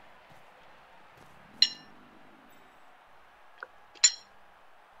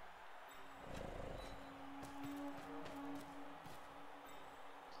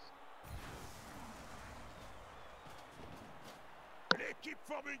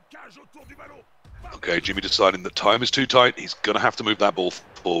 Okay, Jimmy deciding that time is too tight. He's going to have to move that ball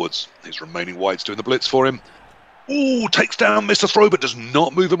forwards. His remaining whites doing the blitz for him. Ooh, takes down Mr. Throw, but does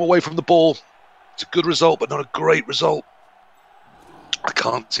not move him away from the ball. It's a good result, but not a great result. I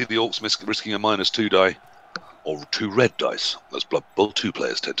can't see the Orcs risking a -2 die. Or 2 red dice, as Blood Bowl 2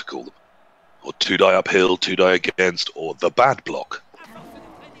 players tend to call them. Or 2 die uphill, 2 die against, or the bad block.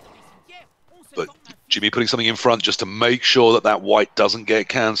 But Jimmy putting something in front just to make sure that that white doesn't get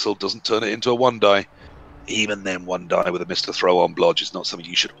cancelled, doesn't turn it into a 1 die. Even then, 1 die with a Mr. Throw on blodge is not something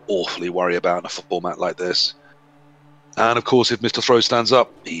you should awfully worry about in a format like this. And of course, if Mr. Throw stands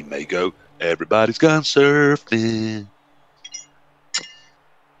up, he may go, everybody's gone surfing.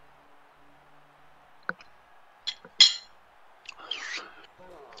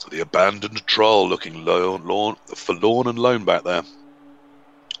 So the abandoned troll looking forlorn and lone back there.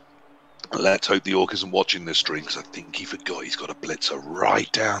 Let's hope the Orc isn't watching this stream, because I think he forgot he's got a blitzer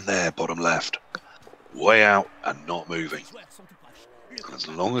right down there, bottom left. Way out and not moving. And as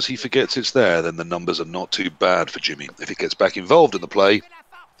long as he forgets it's there, then the numbers are not too bad for Jimmy. If he gets back involved in the play,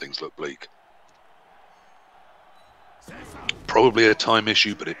 things look bleak. Probably a time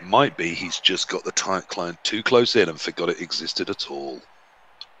issue, but it might be he's just got the client too close in and forgot it existed at all.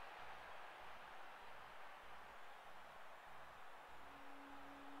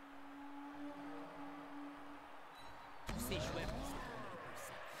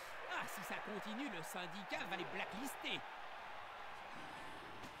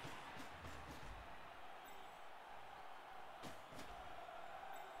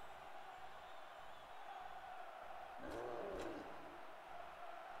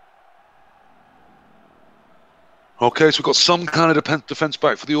 Okay, so we've got some kind of defense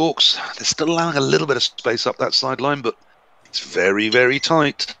back for the Orcs. They're still allowing a little bit of space up that sideline, but it's very, very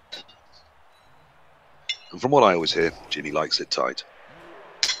tight. And from what I always hear, Jimmy likes it tight.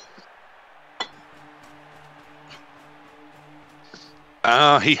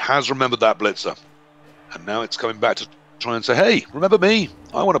 He has remembered that blitzer. And now it's coming back to try and say, hey, remember me?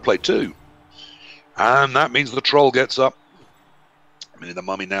 I want to play too. And that means the troll gets up. I mean, the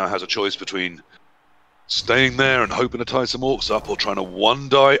mummy now has a choice between staying there and hoping to tie some Orcs up, or trying to 1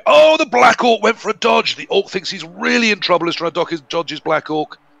 die. Oh, the Black Orc went for a dodge. The Orc thinks he's really in trouble. He's trying to dodge his Black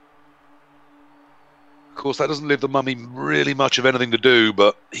Orc. Of course, that doesn't leave the mummy really much of anything to do,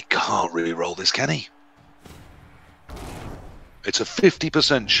 but he can't really roll this, can he? It's a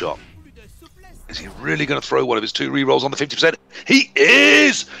 50% shot. Is he really going to throw one of his 2 rerolls on the 50%? He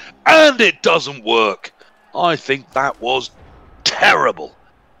is! And it doesn't work. I think that was terrible.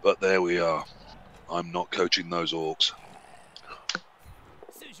 But there we are. I'm not coaching those Orcs.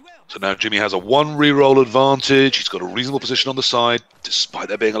 So now Jimmy has a 1 reroll advantage. He's got a reasonable position on the side, despite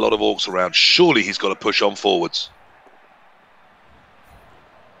there being a lot of Orcs around. Surely he's got to push on forwards.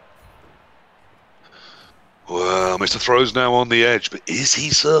 Well, Mr. Throw's now on the edge, but is he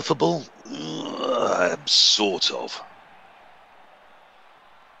surfable? Sort of.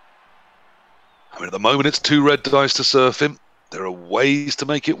 I mean, at the moment it's 2 red dice to surf him. There are ways to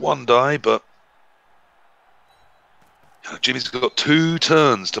make it 1 die, but Jimmy's got 2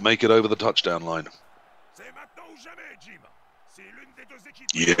 turns to make it over the touchdown line.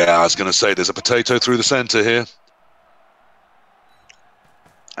 Yeah, I was going to say, there's a potato through the centre here.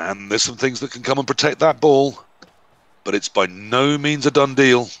 And there's some things that can come and protect that ball. But it's by no means a done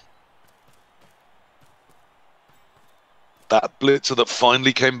deal. That blitzer that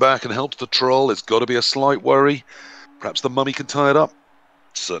finally came back and helped the troll has got to be a slight worry. Perhaps the mummy can tie it up.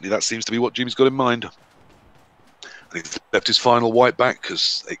 Certainly that seems to be what Jimmy's got in mind. And he's left his final white back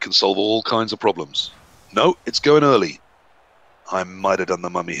because it can solve all kinds of problems. No, it's going early. I might have done the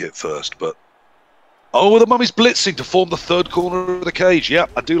mummy hit first, but... Oh, the mummy's blitzing to form the 3rd corner of the cage. Yeah,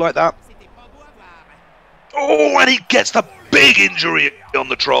 I do like that. Oh, and he gets the big injury on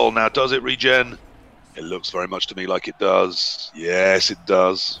the troll. Now, does it regen? It looks very much to me like it does. Yes, it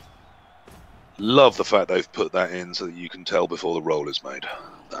does. Love the fact they've put that in so that you can tell before the roll is made.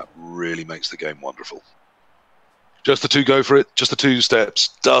 That really makes the game wonderful. Just the two go for it. Just the two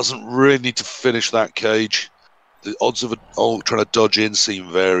steps. Doesn't really need to finish that cage. The odds of trying to dodge in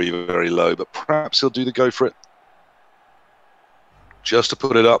seem very, very low, but perhaps he'll do the go for it. Just to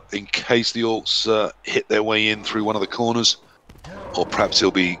put it up in case the Orcs hit their way in through one of the corners. Or perhaps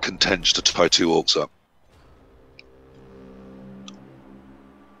he'll be content to tie two Orcs up.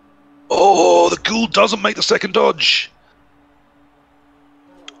 Oh, the Ghoul doesn't make the second dodge.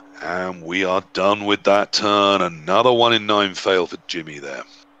 And we are done with that turn. Another 1 in 9 fail for Jimmy there.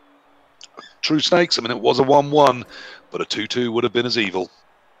 True snakes, I mean, it was a 1-1, but a 2-2 would have been as evil.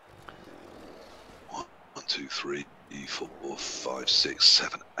 1, 2, 3, 4, 5, 6,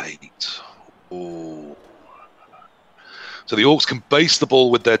 7, 8. Oh. So the Orcs can base the ball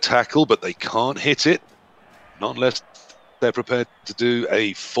with their tackle, but they can't hit it. Not unless they're prepared to do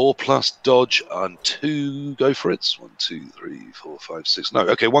a 4+ dodge on 2 go for it. 1, 2, 3, 4, 5, 6. No,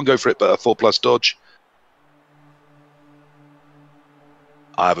 okay, 1 go for it, but a 4+ dodge.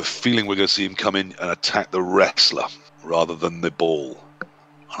 I have a feeling we're going to see him come in and attack the wrestler rather than the ball.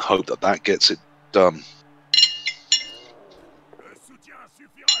 I hope that that gets it done.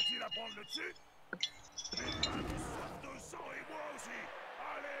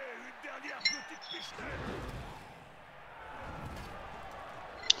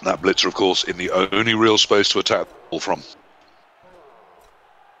 That blitzer, of course, in the only real space to attack the ball from.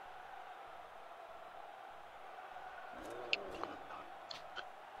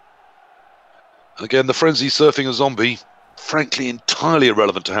 Again, the frenzy surfing a zombie, frankly, entirely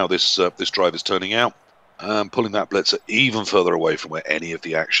irrelevant to how this this drive is turning out. Pulling that blitzer even further away from where any of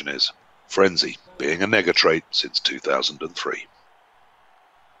the action is. Frenzy being a nega trait since 2003.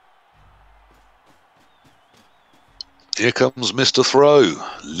 Here comes Mr. Throw,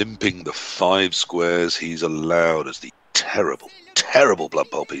 limping the 5 squares he's allowed as the terrible, terrible blood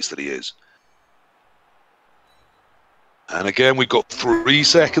bowl piece that he is. And again, we've got 3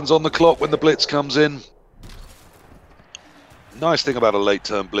 seconds on the clock when the blitz comes in. Nice thing about a late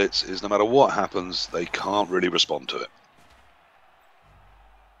turn blitz is no matter what happens, they can't really respond to it.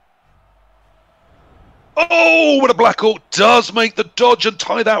 Oh, but a Black Orc does make the dodge and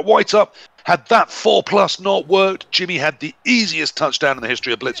tie that white up. Had that 4+ not worked, Jimmy had the easiest touchdown in the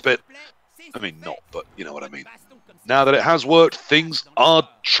history of Blitz Pit. I mean, not, but you know what I mean. Now that it has worked, things are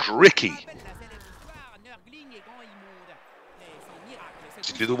tricky.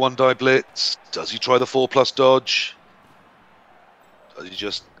 Does he do the 1-die blitz? Does he try the 4+ dodge? Does he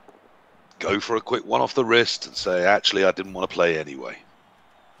just go for a quick one off the wrist and say, actually, I didn't want to play anyway?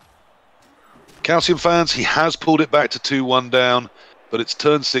 Calcium fans, he has pulled it back to 2-1 down, but it's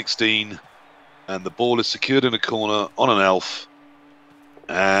turn 16, and the ball is secured in a corner on an elf,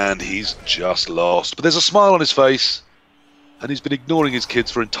 and he's just lost. But there's a smile on his face, and he's been ignoring his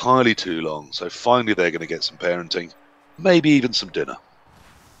kids for entirely too long, so finally they're going to get some parenting, maybe even some dinner.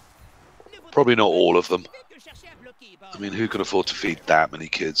 Probably not all of them. I mean, who can afford to feed that many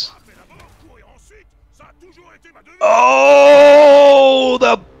kids? Oh,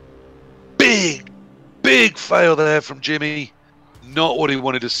 the big fail there from Jimmy. Not what he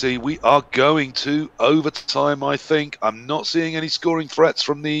wanted to see. We are going to overtime, I think. I'm not seeing any scoring threats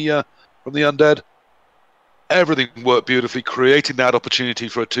from the Undead. Everything worked beautifully, creating that opportunity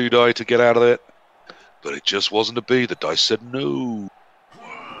for a 2-die to get out of it. But it just wasn't to be. The dice said no.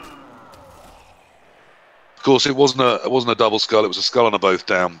 Of course, it wasn't a double skull. It was a skull and a both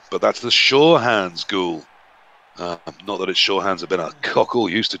down. But that's the sure hands ghoul. Not that its sure hands have been a cock all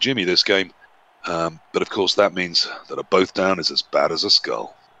used to Jimmy this game. But of course, that means that a both down is as bad as a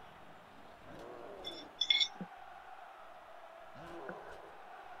skull.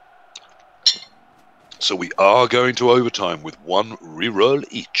 So we are going to overtime with 1 reroll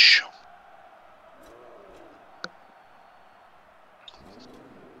each.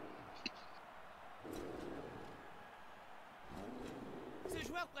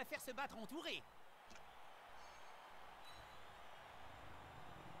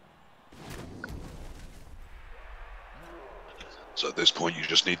 So at this point, you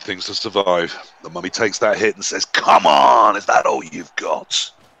just need things to survive. The mummy takes that hit and says, "Come on, is that all you've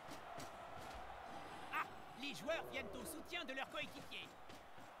got?"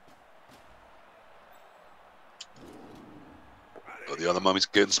 But the other mummy's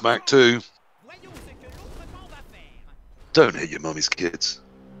getting smacked too. Don't hit your mummy's kids.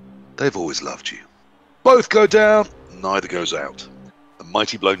 They've always loved you. Both go down, neither goes out. The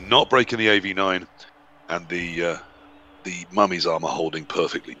mighty blow not breaking the AV9, and the mummy's armor holding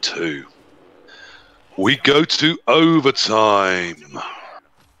perfectly too. We go to overtime.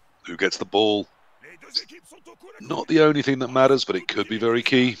 Who gets the ball? Les deux équipes sont au coude à coude. Not the only thing that matters, but it could be very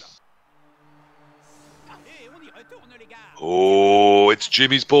key. Allez, on y retourne, les gars. Oh, it's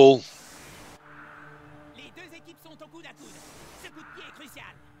Jimmy's ball. Les deux équipes sont au coude à coude. Ce coup de pied est crucial.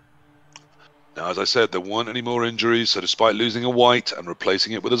 Now, as I said, there weren't any more injuries, so despite losing a white and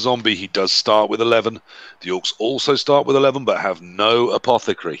replacing it with a zombie, he does start with 11. The Orcs also start with 11, but have no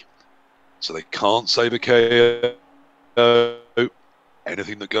apothecary. So they can't save a KO.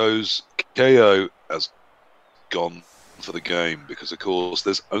 Anything that goes KO has gone for the game, because, of course,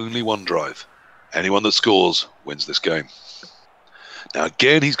 there's only one drive. Anyone that scores wins this game. Now,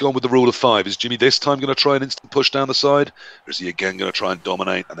 again, he's gone with the rule of 5. Is Jimmy this time going to try an instant push down the side? Or is he again going to try and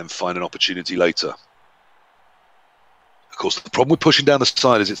dominate and then find an opportunity later? Of course, the problem with pushing down the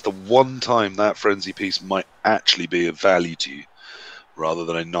side is it's the one time that frenzy piece might actually be of value to you. Rather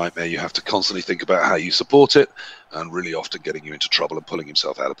than a nightmare, you have to constantly think about how you support it, and really often getting you into trouble and pulling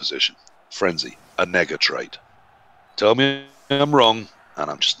himself out of position. Frenzy, a nega trait. Tell me I'm wrong,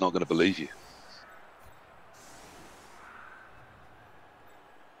 and I'm just not going to believe you.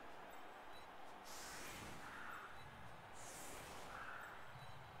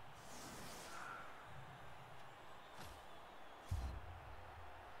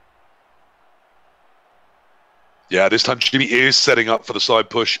 Yeah, this time Jimmy is setting up for the side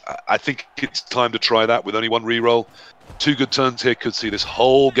push. I think it's time to try that with only one reroll. 2 good turns here could see this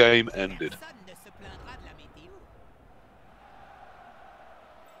whole game ended. Personne ne se plaindra de la météo.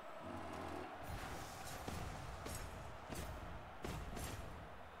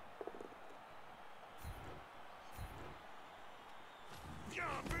 Bien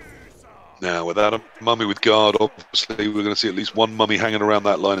vu, ça. Now, without a mummy with guard, obviously we're going to see at least one mummy hanging around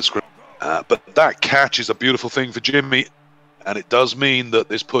that line of scrimmage. But that catch is a beautiful thing for Jimmy, and it does mean that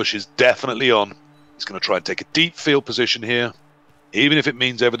this push is definitely on. He's going to try and take a deep field position here, even if it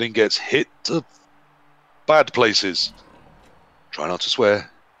means everything gets hit to bad places. Try not to swear.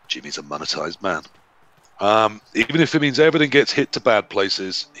 Jimmy's a monetized man. Even if it means everything gets hit to bad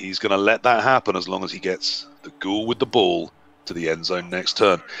places, he's going to let that happen as long as he gets the ghoul with the ball to the end zone next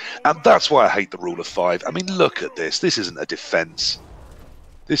turn. And that's why I hate the rule of 5. I mean, look at this. This isn't a defense.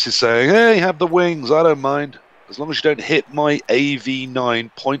 This is saying, hey, have the wings, I don't mind. As long as you don't hit my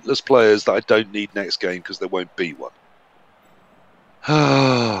AV9 pointless players that I don't need next game, because there won't be one.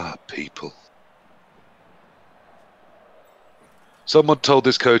 Ah, people. Someone told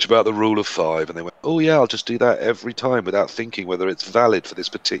this coach about the rule of 5, and they went, oh yeah, I'll just do that every time without thinking whether it's valid for this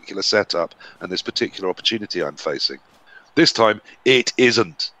particular setup and this particular opportunity I'm facing. This time, it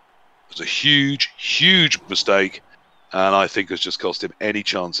isn't. It was a huge, huge mistake. And I think has just cost him any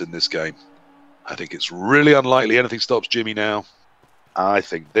chance in this game. I think it's really unlikely anything stops Jimmy now. I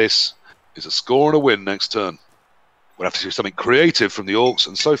think this is a score and a win next turn. We'll have to see something creative from the Orcs,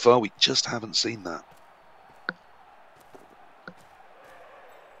 and so far we just haven't seen that.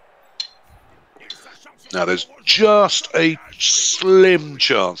 Now there's just a slim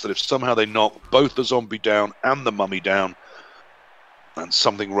chance that if somehow they knock both the zombie down and the mummy down, and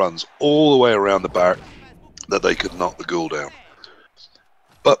something runs all the way around the back, that they could knock the ghoul down.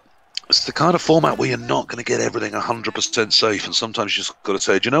 But it's the kind of format where you're not going to get everything 100% safe, and sometimes you just got to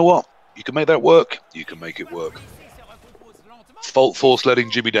say, do you know what? You can make that work. You can make it work. Fault force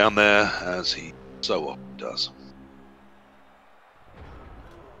letting Jimmy down there, as he so often does.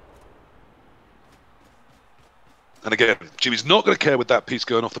 And again, Jimmy's not going to care with that piece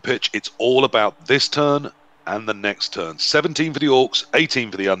going off the pitch. It's all about this turn and the next turn. 17 for the Orcs,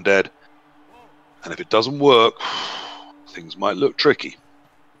 18 for the Undead. And if it doesn't work, things might look tricky.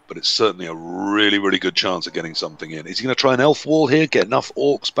 But it's certainly a really, really good chance of getting something in. Is he going to try an elf wall here, get enough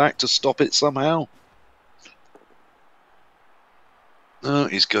Orcs back to stop it somehow? No,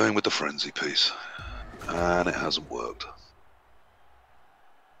 he's going with the frenzy piece. And it hasn't worked.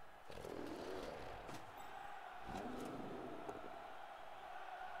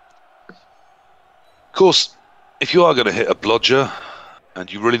 Of course, if you are going to hit a blodger,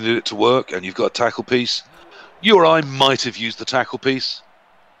 and you really need it to work, and you've got a tackle piece, you or I might have used the tackle piece.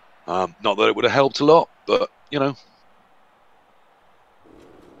 Not that it would have helped a lot, but, you know,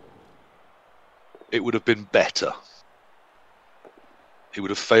 it would have been better. He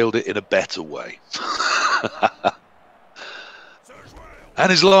would have failed it in a better way. And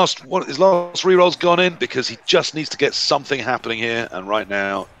his last reroll's gone in because he just needs to get something happening here, and right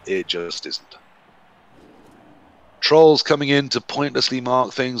now it just isn't. Trolls coming in to pointlessly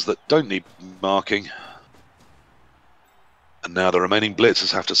mark things that don't need marking. And now the remaining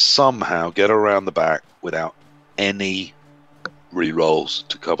blitzers have to somehow get around the back without any rerolls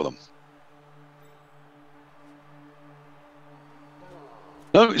to cover them.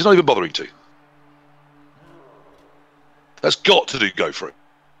 No, he's not even bothering to. That's got to go for it.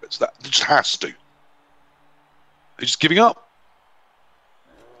 It just has to. He's just giving up.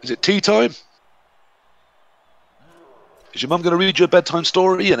 Is it tea time? Is your mum going to read you a bedtime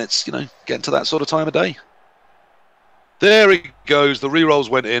story and it's, getting to that sort of time of day? There he goes. The rerolls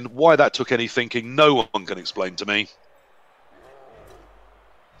went in. Why that took any thinking, no one can explain to me.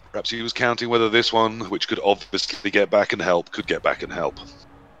 Perhaps he was counting whether this one, which could obviously get back and help, could get back and help.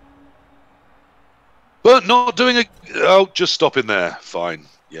 But not doing a... Oh, just stop in there. Fine.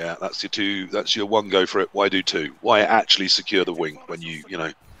 Yeah, that's your two. That's your one go for it. Why do two? Why actually secure the wing when you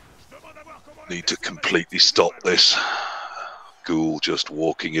need to completely stop this? Ghoul just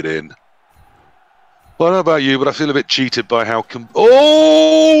walking it in. Well, I don't know about you, but I feel a bit cheated by how...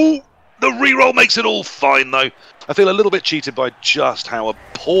 Oh! The reroll makes it all fine, though. I feel a little bit cheated by just how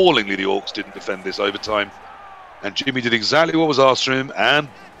appallingly the Orcs didn't defend this overtime. And Jimmy did exactly what was asked from him, and...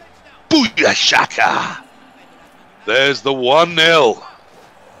 Booyah shaka! There's the 1-0.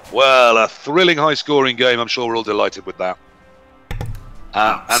 Well, a thrilling high-scoring game. I'm sure we're all delighted with that.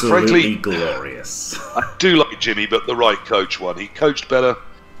 And frankly, glorious. I do like Jimmy, but the right coach won. He coached better.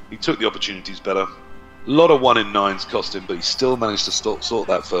 He took the opportunities better. A lot of 1-in-9s cost him, but he still managed to sort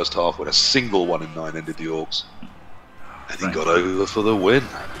that first half when a single 1-in-9 ended the Orcs. And he got over for the win.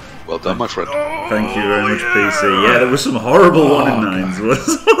 Well done, my friend. Thank you very much, PC. Yeah, there was some horrible 1-in-9s,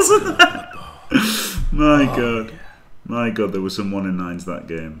 wasn't there? My God, there were some 1-in-9s that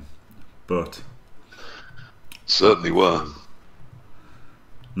game. But... certainly were.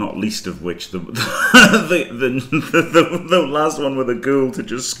 Not least of which the last one with a ghoul to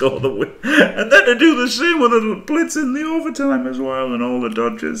just score the win, and then to do the same with a blitz in the overtime as well, and all the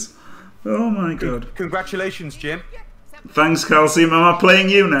dodges. Oh my God! Congratulations, Jim. Thanks, Calcium. Am I playing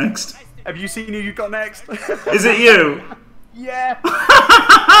you next? Have you seen who you got next? Is it you? Yeah.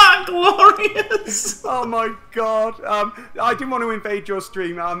 Glorious. Oh my God. I didn't want to invade your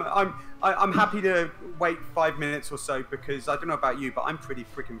stream. I'm happy to wait 5 minutes or so because I don't know about you, but I'm pretty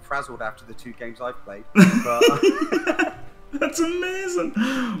freaking frazzled after the 2 games I've played. But, that's amazing.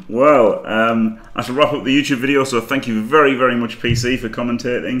 Well, I shall wrap up the YouTube video, so thank you very, very much, PC, for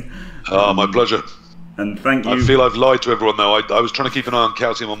commentating. Oh, my pleasure. And thank you. I feel I've lied to everyone, though. I was trying to keep an eye on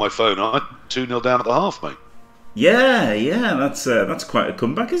Calcium on my phone. I'm 2-0 down at the half, mate. Yeah, that's quite a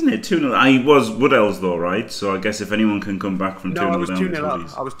comeback, isn't it? 2-0. I was Woodell's though, right? So I guess if anyone can come back from 2-0 down, I was 2-0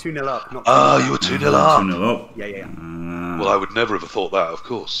 up. I was 2-0 up. Not 2-0 oh, you were 2-0 up. 2-0 up. Yeah. Well, I would never have thought that, of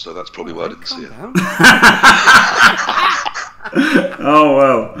course. So that's probably why I didn't see it. Oh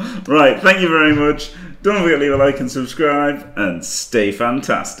well. Right. Thank you very much. Don't forget to leave a like and subscribe, and stay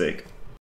fantastic.